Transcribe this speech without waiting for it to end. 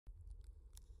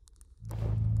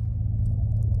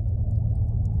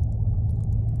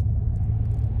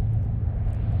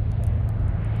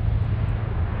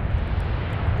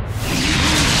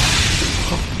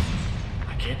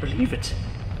believe it.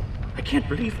 I can't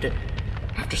believe it.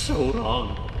 After so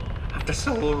long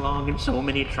and so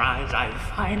many tries, I've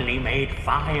finally made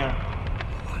fire.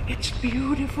 It's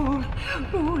beautiful.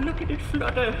 Oh, look at it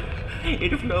flutter.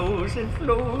 It flows and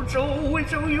floats. Oh,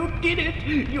 you did it.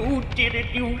 You did it,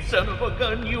 you son of a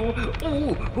gun. You.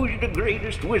 Oh, who's the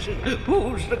greatest wizard?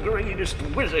 Who's the greatest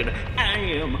wizard? I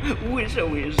am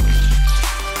Wizzo-Wiz.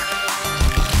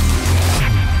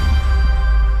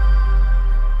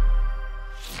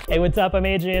 Hey, what's up? I'm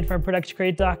Adrian from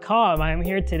ProductionCrate.com. I'm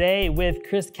here today with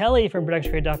Chris Kelly from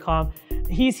ProductionCrate.com.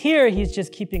 He's here, he's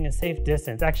just keeping a safe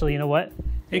distance. Actually, you know what?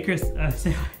 Hey, Chris.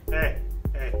 Say hi.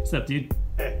 Hey. What's up, dude?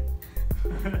 Hey.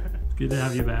 Good to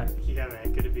have you back. Yeah,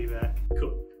 man, good to be back.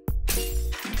 Cool.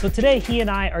 So today, he and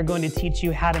I are going to teach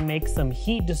you how to make some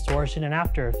heat distortion in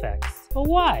After Effects. Well,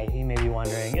 why, you may be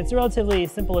wondering. It's a relatively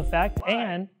simple effect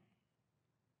and...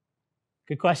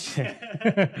 Good question.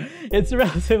 It's a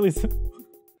relatively simple...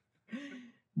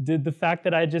 Did the fact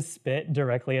that I just spit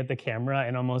directly at the camera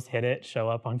and almost hit it show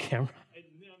up on camera? It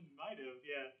might have,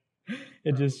 yeah.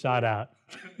 It just shot out.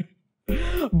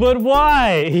 But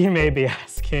why, you may be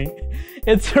asking?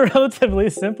 It's a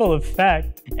relatively simple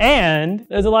effect, and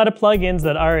there's a lot of plugins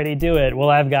that already do it.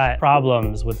 Well, I've got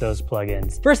problems with those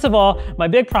plugins. First of all, my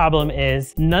big problem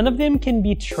is none of them can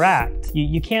be tracked.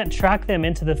 You can't track them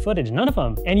into the footage, none of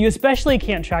them. And you especially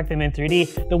can't track them in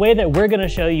 3D. The way that we're gonna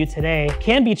show you today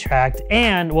can be tracked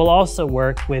and will also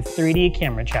work with 3D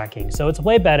camera tracking. So it's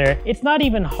way better. It's not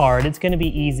even hard, it's gonna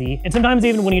be easy. And sometimes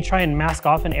even when you try and mask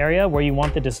off an area where you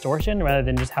want the distortion rather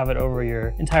than just have it over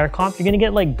your entire comp, you're gonna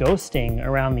get like ghosting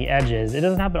around the edges. It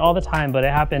doesn't happen all the time, but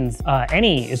it happens,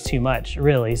 any is too much,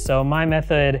 really. So my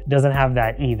method doesn't have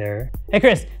that either. Hey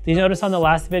Chris, did you notice on the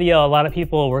last video, a lot of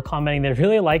people were commenting they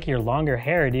really like your longer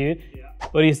hair, dude. Yeah.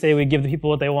 What do you say we give the people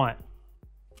what they want?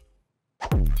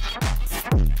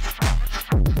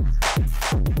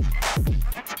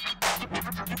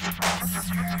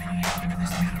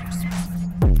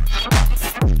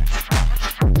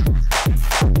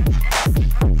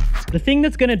 The thing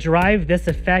that's gonna drive this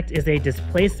effect is a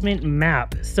displacement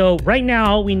map. So right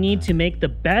now we need to make the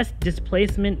best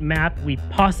displacement map we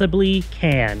possibly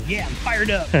can. Yeah, I'm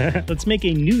fired up. Let's make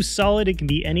a new solid. It can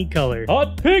be any color.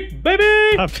 Hot pink, baby!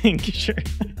 Hot pink, sure.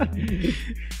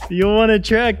 You'll want to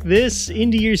track this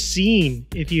into your scene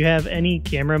if you have any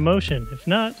camera motion. If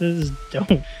not, just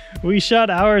don't. We shot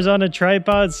hours on a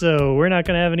tripod, so we're not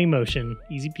gonna have any motion.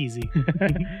 Easy peasy.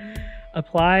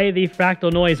 Apply the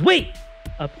fractal noise. Wait!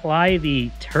 Apply the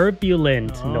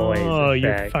turbulent noise effect. Oh,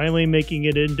 you're finally making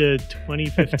it into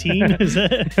 2015, is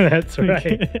that? That's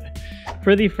right.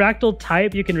 For the fractal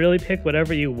type, you can really pick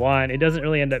whatever you want. It doesn't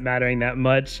really end up mattering that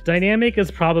much. Dynamic is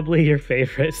probably your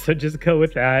favorite, so just go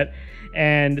with that.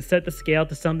 And set the scale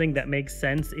to something that makes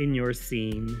sense in your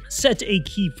scene. Set a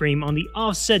keyframe on the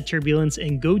offset turbulence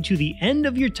and go to the end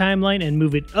of your timeline and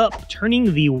move it up.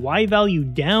 Turning the Y value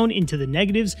down into the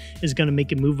negatives is going to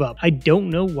make it move up. I don't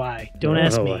know why. Don't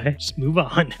ask me. Just move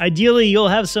on. Ideally, you'll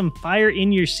have some fire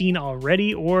in your scene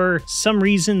already or some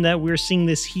reason that we're seeing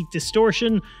this heat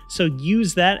distortion, so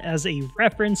use that as a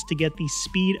reference to get the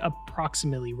speed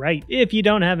approximately right. If you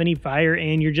don't have any fire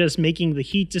and you're just making the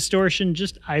heat distortion,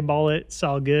 just eyeball it. It's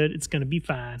all good. It's gonna be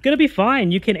fine. It's gonna be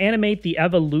fine. You can animate the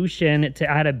evolution to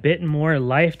add a bit more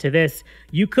life to this.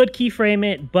 You could keyframe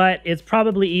it, but it's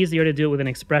probably easier to do it with an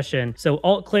expression. So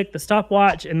alt-click the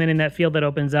stopwatch, and then in that field that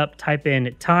opens up, type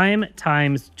in time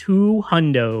times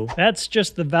 200. That's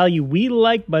just the value we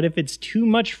like, but if it's too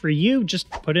much for you, just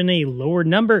put in a lower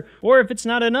number. Or if it's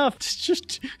not enough,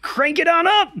 just crank it on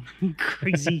up.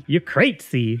 Crazy. You're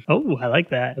crazy. Oh, I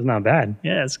like that. That's not bad.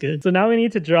 Yeah, that's good. So now we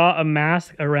need to draw a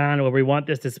mask around where we want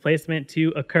this displacement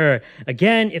to occur.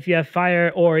 Again, if you have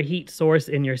fire or heat source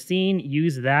in your scene,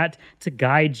 use that to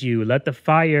guide you. Let the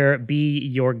fire be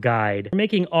your guide. We're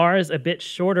making ours a bit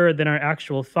shorter than our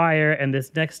actual fire, and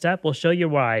this next step will show you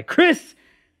why. Chris,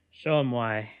 show them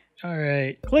why. All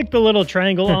right, click the little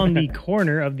triangle on the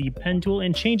corner of the pen tool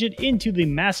and change it into the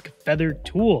mask feather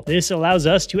tool. This allows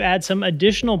us to add some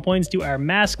additional points to our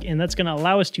mask, and that's gonna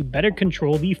allow us to better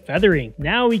control the feathering.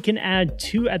 Now we can add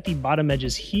 2 at the bottom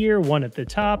edges here, 1 at the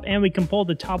top, and we can pull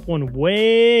the top one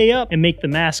way up and make the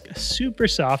mask super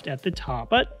soft at the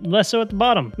top, but less so at the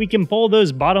bottom. We can pull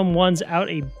those bottom ones out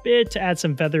a bit to add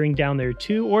some feathering down there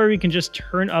too, or we can just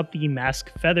turn up the mask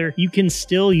feather. You can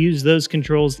still use those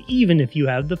controls even if you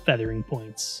have the feathering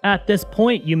points. At this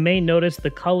point, you may notice the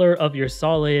color of your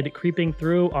solid creeping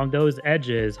through on those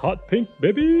edges. Hot pink,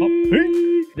 baby! Hot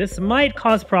pink! This might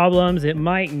cause problems, it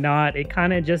might not, it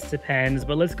kind of just depends,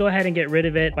 but let's go ahead and get rid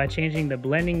of it by changing the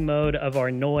blending mode of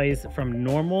our noise from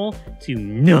normal to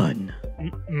none.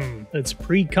 Let's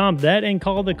pre-comp that and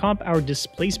call the comp our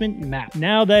displacement map.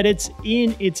 Now that it's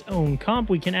in its own comp,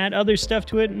 we can add other stuff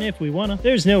to it, and if we wanna.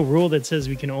 There's no rule that says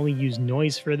we can only use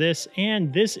noise for this,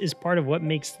 and this is part of what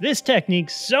makes this technique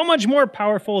so much more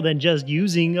powerful than just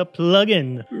using a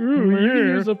plugin.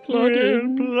 Use a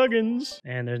plugin. Plugins.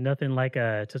 And there's nothing like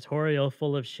a tutorial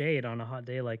full of shade on a hot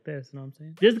day like this, you know what I'm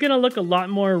saying? This is gonna look a lot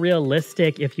more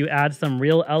realistic if you add some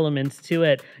real elements to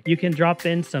it. You can drop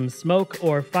in some smoke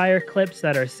or fire clips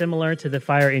that are similar to the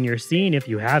fire in your scene if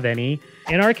you have any.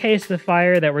 In our case, the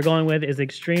fire that we're going with is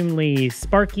extremely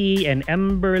sparky and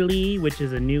emberly, which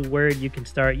is a new word you can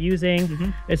start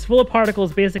using. It's full of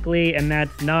particles basically, and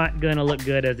that's not gonna look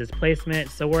good as displacement,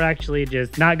 so we're actually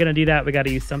just not gonna do that. We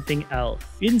gotta use something else.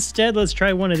 Instead, let's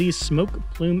try one of these smoke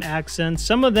plume accents.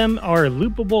 Some of them are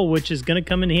loopable, which is gonna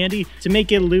come in handy. To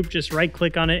make it loop, just right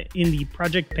click on it in the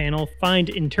project panel, find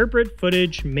interpret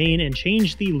footage main, and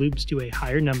change the loops to a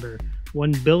higher number.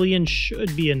 1 billion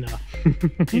should be enough.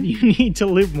 If you need to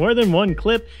loop more than one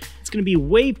clip, it's going to be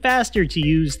way faster to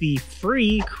use the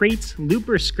free Crate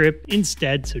looper script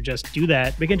instead, so just do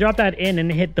that. We can drop that in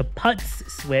and hit the PUTS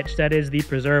switch, that is the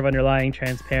preserve underlying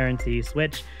transparency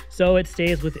switch, so it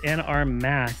stays within our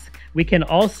mask. We can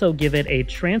also give it a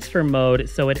transfer mode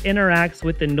so it interacts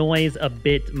with the noise a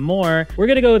bit more. We're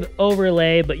gonna go with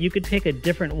overlay, but you could pick a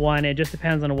different one. It just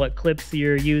depends on what clips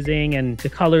you're using and the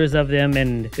colors of them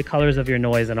and the colors of your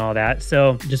noise and all that.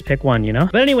 So just pick one, you know?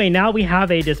 But anyway, now we have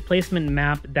a displacement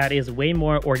map that is way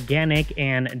more organic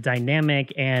and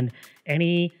dynamic, and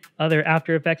any other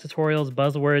After Effects tutorials,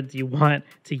 buzzwords you want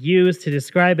to use to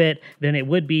describe it than it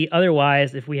would be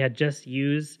otherwise if we had just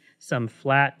used some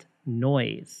flat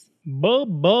noise. Back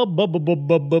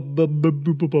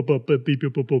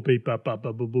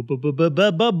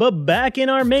in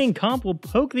our main comp, we'll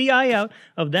poke the eye out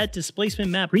of that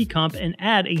displacement map pre-comp and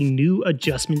add a new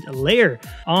adjustment layer.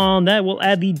 On that, we'll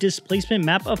add the displacement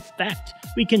map effect.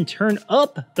 We can turn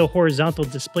up the horizontal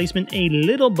displacement a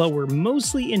little, but we're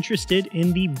mostly interested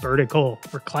in the vertical.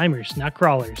 We're climbers, not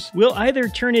crawlers. We'll either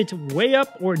turn it way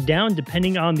up or down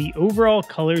depending on the overall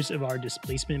colors of our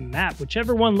displacement map.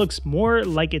 Whichever one looks more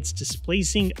like it's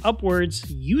displacing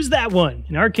upwards, use that one.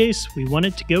 In our case, we want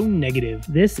it to go negative.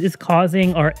 This is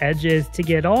causing our edges to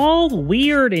get all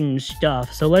weird and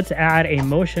stuff. So let's add a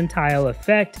motion tile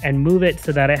effect and move it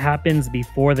so that it happens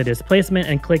before the displacement,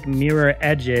 and click mirror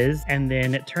edges and then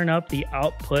turn up the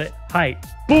output height.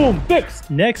 Boom, fixed.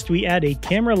 Next, we add a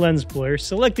camera lens blur,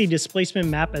 select the displacement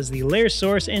map as the layer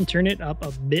source and turn it up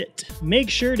a bit. Make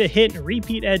sure to hit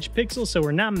repeat edge pixel so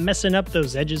we're not messing up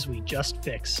those edges we just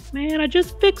fixed. Man, I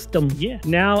just fixed them. Yeah.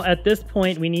 Now at this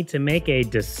point, we need to make a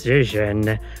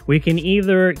decision. We can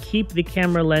either keep the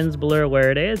camera lens blur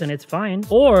where it is and it's fine,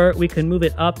 or we can move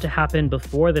it up to happen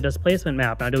before the displacement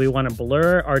map. Now, do we want to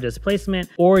blur our displacement,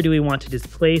 or do we want to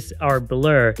displace our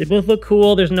blur? They both look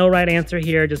cool. There's no right answer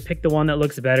here. Just pick the one that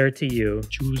looks better to you.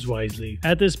 Choose wisely.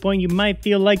 At this point, you might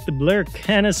feel like the blur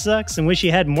kinda sucks and wish you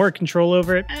had more control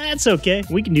over it. That's okay,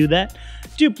 we can do that.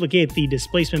 Duplicate the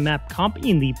displacement map comp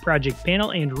in the project panel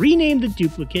and rename the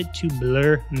duplicate to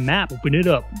blur map. Open it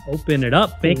up. Open it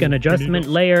up, make an adjustment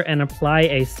layer and apply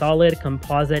a solid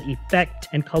composite effect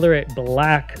and color it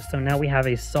black. So now we have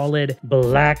a solid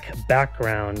black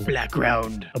background.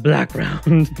 Background. A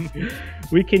background.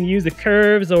 We can use the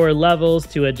curves or levels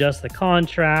to adjust the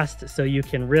contrast so you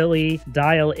can really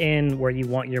dial in where you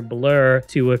want your blur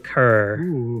to occur.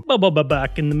 Ooh.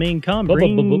 Back in the main comp. Back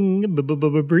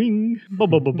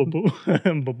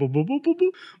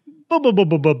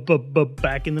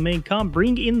in the main comp,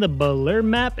 bring in the blur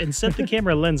map and set the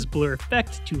camera lens blur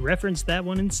effect to reference that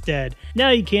one instead. Now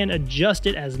you can adjust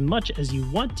it as much as you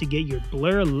want to get your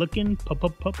blur looking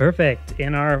Perfect.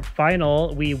 In our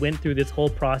final, we went through this whole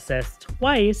process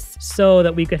twice so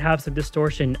that we could have some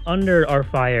distortion under our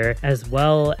fire as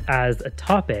well as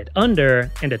atop it,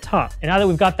 under and atop. And now that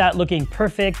we've got that looking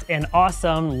perfect and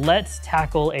awesome, let's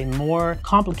tackle a more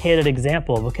complicated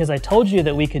example, because I told you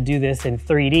that we could do this in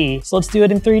 3D. So let's do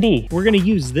it in 3D. We're gonna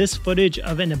use this footage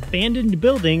of an abandoned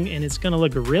building and it's gonna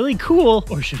look really cool.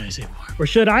 Or should I say warm? Or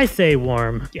should I say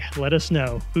warm? Yeah, let us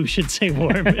know who should say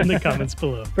warm in the comments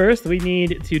below. First, we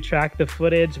need to track the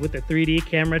footage with the 3D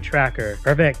camera tracker.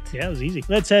 Perfect. Yeah, it was easy.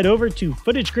 Let's head over to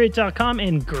FootageCrate.com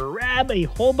and grab a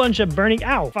whole bunch of burning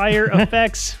fire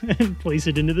effects and place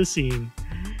it into the scene.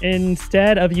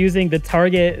 Instead of using the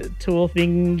target tool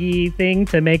thingy thing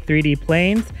to make 3D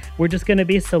planes, we're just going to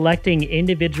be selecting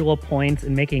individual points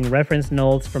and making reference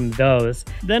nulls from those.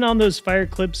 Then on those fire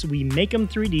clips, we make them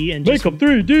 3D and Make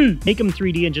them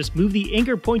 3D and just move the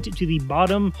anchor point to the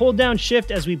bottom. Hold down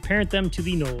shift as we parent them to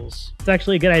the nulls. It's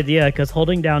actually a good idea because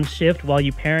holding down shift while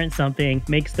you parent something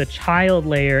makes the child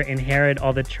layer inherit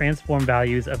all the transform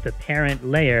values of the parent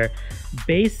layer.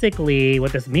 Basically,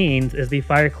 what this means is the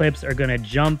fire clips are going to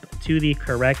jump to the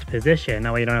correct position.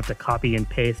 That way you don't have to copy and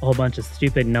paste a whole bunch of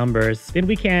stupid numbers. Then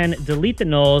we can delete the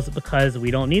nulls because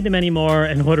we don't need them anymore.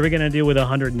 And what are we going to do with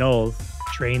 100 nulls?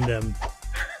 Train them.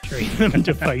 Train them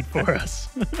to fight for us.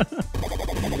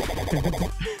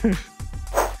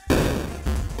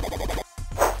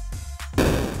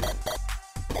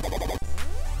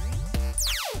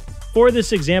 For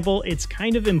this example, it's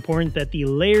kind of important that the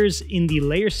layers in the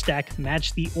layer stack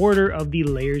match the order of the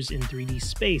layers in 3D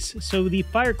space. So the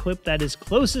fire clip that is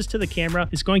closest to the camera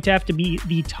is going to have to be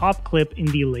the top clip in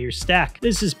the layer stack.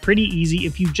 This is pretty easy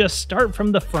if you just start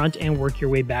from the front and work your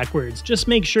way backwards. Just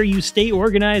make sure you stay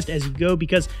organized as you go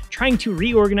because trying to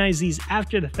reorganize these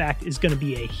after the fact is going to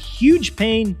be a huge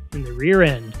pain in the rear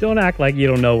end. Don't act like you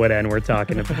don't know what end we're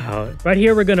talking about. Right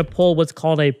here, we're going to pull what's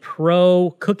called a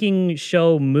pro cooking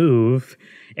show move.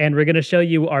 And we're going to show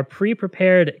you our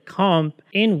pre-prepared comp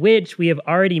in which we have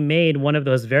already made one of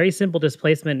those very simple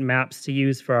displacement maps to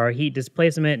use for our heat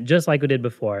displacement, just like we did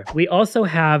before. We also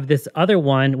have this other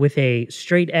one with a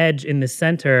straight edge in the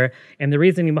center. And the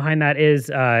reasoning behind that is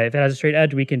if it has a straight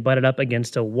edge, we can butt it up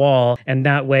against a wall. And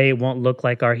that way it won't look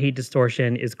like our heat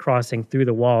distortion is crossing through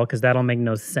the wall because that'll make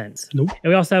no sense. Nope.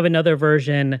 And we also have another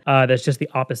version that's just the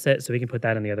opposite. So we can put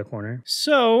that in the other corner.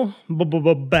 So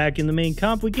back in the main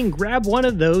comp, we can grab one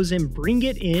of those and bring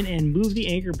it in and move the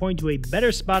anchor point to a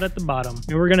better spot at the bottom.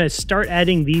 And we're going to start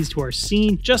adding these to our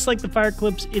scene. Just like the fire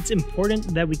clips, it's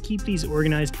important that we keep these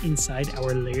organized inside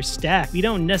our layer stack. We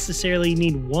don't necessarily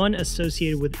need one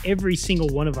associated with every single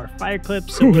one of our fire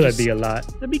clips. So that'd be a lot.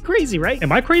 That'd be crazy, right?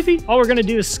 Am I crazy? All we're going to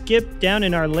do is skip down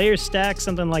in our layer stack,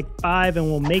 something like 5, and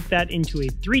we'll make that into a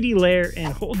 3D layer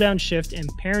and hold down shift and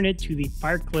parent it to the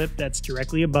fire clip that's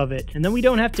directly above it. And then we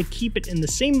don't have to keep it in the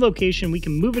same location. We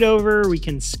can move it over, we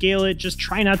can scale it, just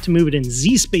try not to move it in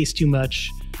Z space too much,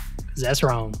 because that's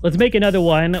wrong. Let's make another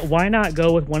one. Why not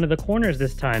go with one of the corners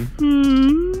this time?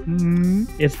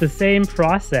 It's the same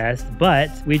process, but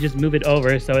we just move it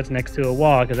over so it's next to a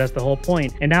wall, because that's the whole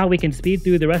point. And now we can speed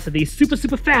through the rest of these super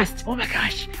fast. Oh my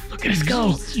gosh, look at us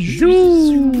go.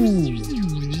 Zoom!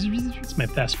 It's my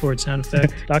fast forward sound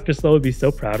effect. Dr. Slow would be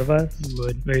so proud of us. He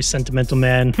would. Very sentimental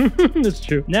man. That's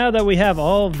true. Now that we have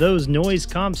all of those noise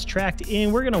comps tracked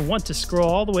in, we're going to want to scroll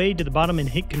all the way to the bottom and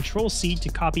hit Control-C to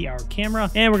copy our camera.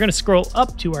 And we're going to scroll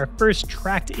up to our first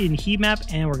tracked in heat map,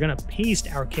 and we're going to paste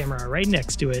our camera right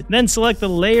next to it. Then select the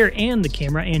layer and the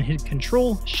camera and hit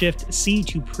Control-Shift-C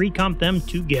to pre-comp them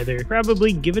together.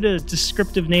 Probably give it a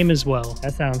descriptive name as well.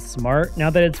 That sounds smart. Now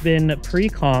that it's been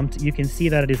pre-comped, you can see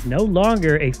that it is no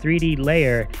longer a 3D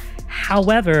layer.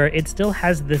 However, it still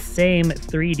has the same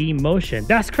 3D motion.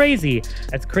 That's crazy.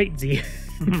 That's crazy.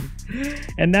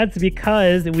 And that's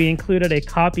because we included a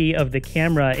copy of the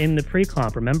camera in the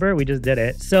pre-comp. Remember? We just did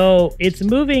it. So it's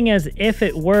moving as if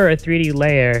it were a 3D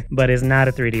layer, but is not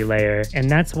a 3D layer. And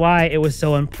that's why it was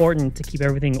so important to keep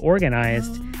everything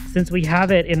organized. Since we have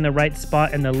it in the right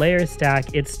spot in the layer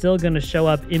stack, it's still going to show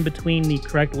up in between the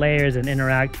correct layers and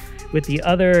interact with the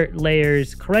other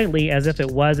layers correctly as if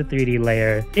it was a 3D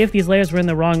layer. If these layers were in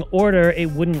the wrong order, it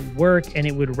wouldn't work and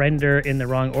it would render in the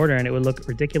wrong order and it would look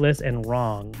ridiculous and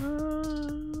wrong.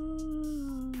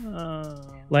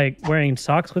 Like wearing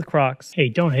socks with Crocs. Hey,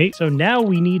 don't hate. So now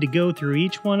we need to go through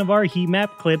each one of our heat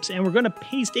map clips and we're going to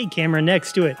paste a camera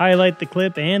next to it. Highlight the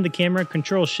clip and the camera,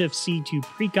 Control-Shift-C to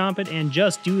pre-comp it, and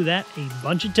just do that a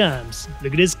bunch of times.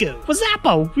 Look at this go.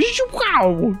 Zappo!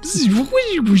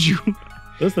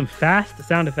 Those are some fast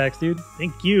sound effects, dude.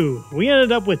 Thank you. We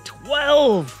ended up with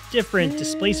 12 different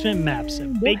displacement maps, a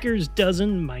baker's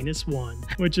dozen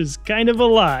 -1, which is kind of a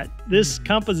lot. This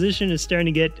composition is starting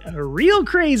to get real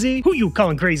crazy. Who you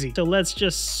calling crazy? So let's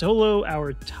just solo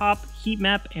our top heat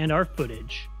map and our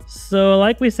footage. So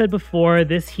like we said before,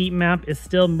 this heat map is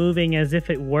still moving as if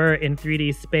it were in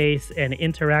 3D space and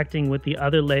interacting with the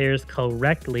other layers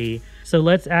correctly. So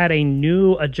let's add a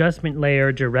new adjustment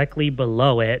layer directly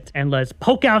below it, and let's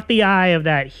poke out the eye of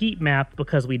that heat map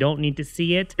because we don't need to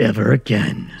see it ever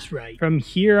again. That's right. From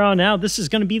here on out, this is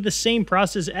going to be the same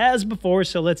process as before.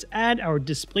 So let's add our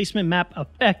displacement map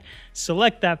effect.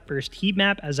 Select that first heat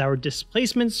map as our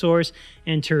displacement source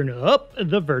and turn up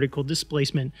the vertical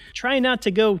displacement. Try not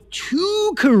to go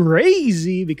too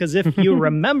crazy because if you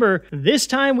remember, this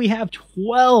time we have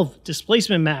 12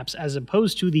 displacement maps as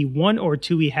opposed to the 1 or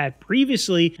 2 we had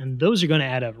previously, and those are going to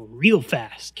add up real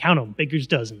fast. Count them, baker's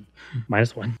dozen.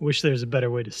 -1. Wish there's a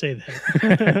better way to say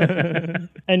that.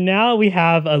 And now we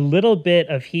have a little bit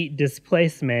of heat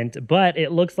displacement, but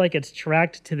it looks like it's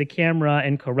tracked to the camera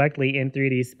and correctly in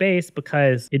 3D space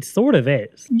because it sort of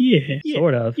is. Yeah.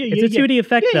 Sort of. Yeah, It's a 2D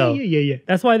effect though. Yeah.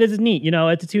 That's why this is neat. You know,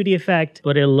 it's a 2D effect,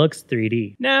 but it looks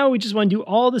 3D. Now we just want to do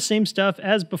all the same stuff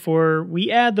as before.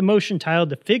 We add the motion tile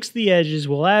to fix the edges.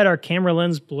 We'll add our camera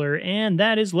lens blur, and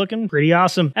that is looking pretty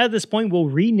awesome. At this point, we'll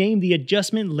rename the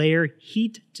adjustment layer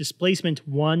Heat Displacement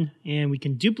 1, and we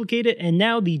can duplicate it, and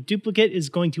now the duplicate is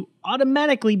going to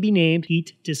automatically be named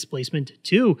Heat Displacement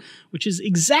 2, which is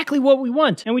exactly what we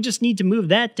want. And we just need to move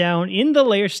that down in the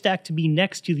layer stack to be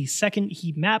next to the second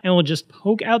heat map, and we'll just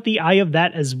poke out the eye of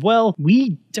that as well.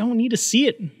 We don't need to see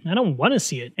it. I don't want to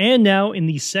see it. And now in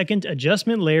the second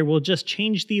adjustment layer, we'll just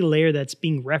change the layer that's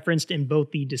being referenced in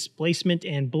both the displacement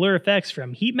and blur effects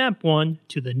from heat map 1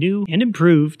 to the new and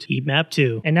improved heat map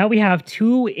 2. And now we have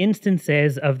 2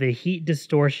 instances of the heat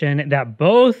distortion that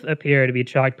both appear to be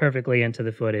chalked perfectly into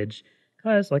the footage.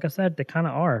 Because, like I said, they kind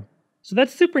of are. So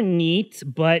that's super neat,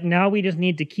 but now we just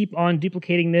need to keep on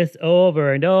duplicating this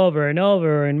over and over and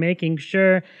over and making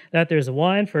sure that there's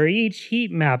one for each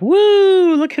heat map.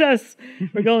 Woo! Look at us!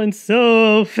 We're going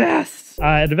so fast!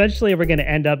 And eventually we're going to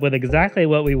end up with exactly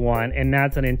what we want, and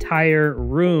that's an entire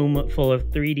room full of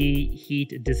 3D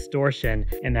heat distortion.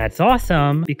 And that's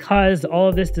awesome because all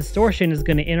of this distortion is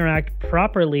going to interact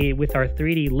properly with our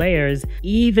 3D layers,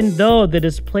 even though the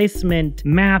displacement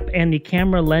map and the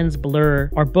camera lens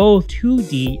blur are both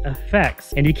 2D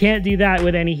effects. And you can't do that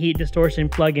with any heat distortion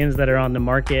plugins that are on the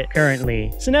market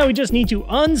currently. So now we just need to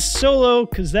unsolo,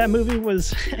 because that movie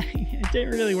was, it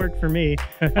didn't really work for me.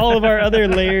 All of our other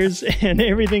layers and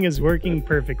everything is working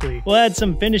perfectly. We'll add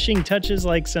some finishing touches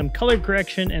like some color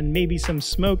correction and maybe some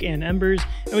smoke and embers,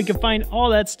 and we can find all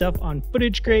that stuff on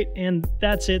FootageCrate, and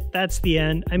that's it. That's the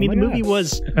end. I mean, the movie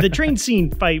was, the train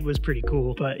scene fight was pretty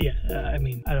cool, but yeah, I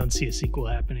mean, I don't see a sequel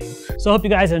happening. So I hope you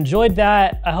guys enjoyed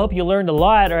that. I hope you learned a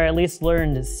lot, or at least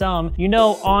learned some. You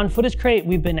know, on FootageCrate,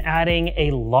 we've been adding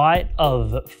a lot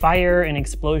of fire and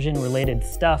explosion related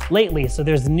stuff lately. So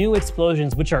there's new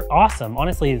explosions, which are awesome.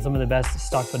 Honestly, some of the best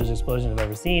stock footage explosions I've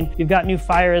ever seen. We've got new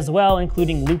fire as well,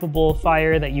 including loopable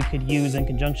fire that you could use in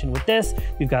conjunction with this.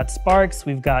 We've got sparks,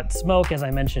 we've got smoke, as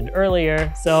I mentioned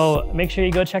earlier. So make sure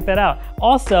you go check that out.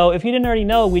 Also, if you didn't already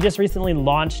know, we just recently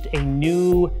launched a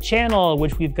new channel,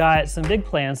 which we've got some big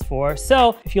plans for.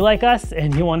 So if you like us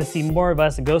and you want to see more of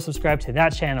us, go subscribe to that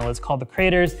channel. It's called The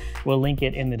Creators. We'll link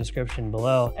it in the description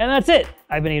below. And that's it.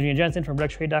 I've been Adrian Jensen from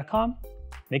ProductionCrate.com.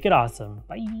 Make it awesome.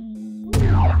 Bye.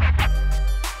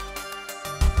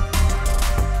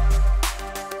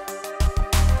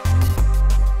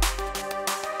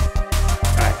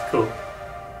 Cool.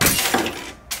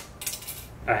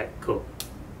 All right, cool.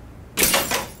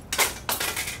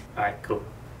 All right, cool.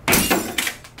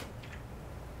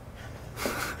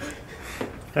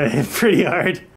 Pretty hard.